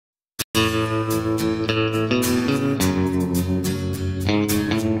To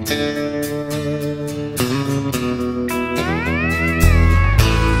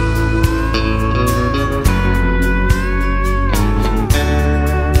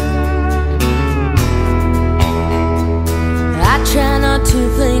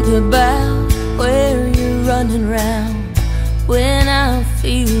think about where you're running round when I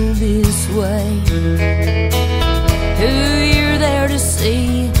feel this way. Who you're there to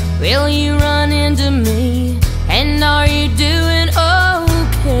see? Will you run into me? And are you doing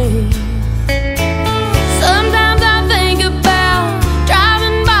okay? Sometimes I think about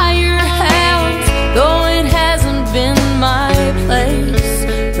driving by your house, though it hasn't been my place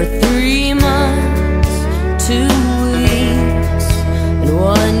for 3 months, 2 weeks, and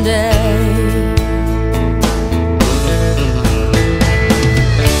 1 day.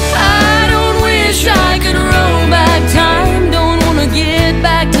 I don't wish I could roll back time, don't wanna get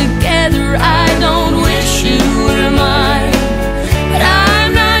back together. I don't wish you were mine, but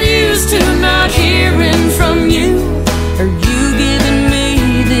I'm not used to not hearing from you, or you giving me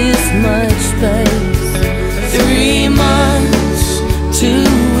this much space. 3 months, 2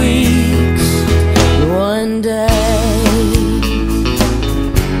 weeks, 1 day.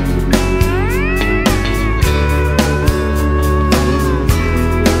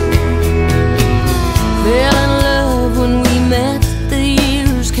 Fell in love when we met, the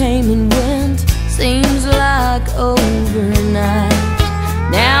years came and went, seems like overnight.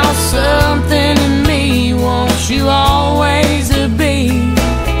 Now something in me wants you always to be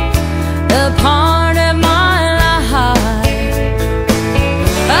a part of my life.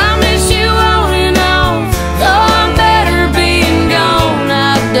 I miss you on and off, though I'm better being gone.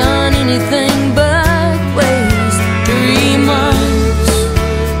 I've done anything but waste 3 months,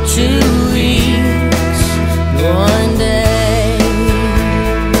 2 weeks, 1 day.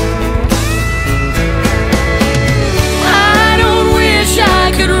 I don't wish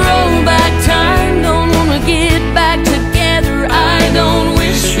I could roll back time, don't wanna get back together. I don't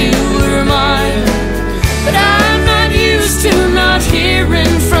wish you were mine, but I'm not used to not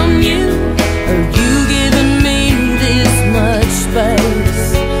hearing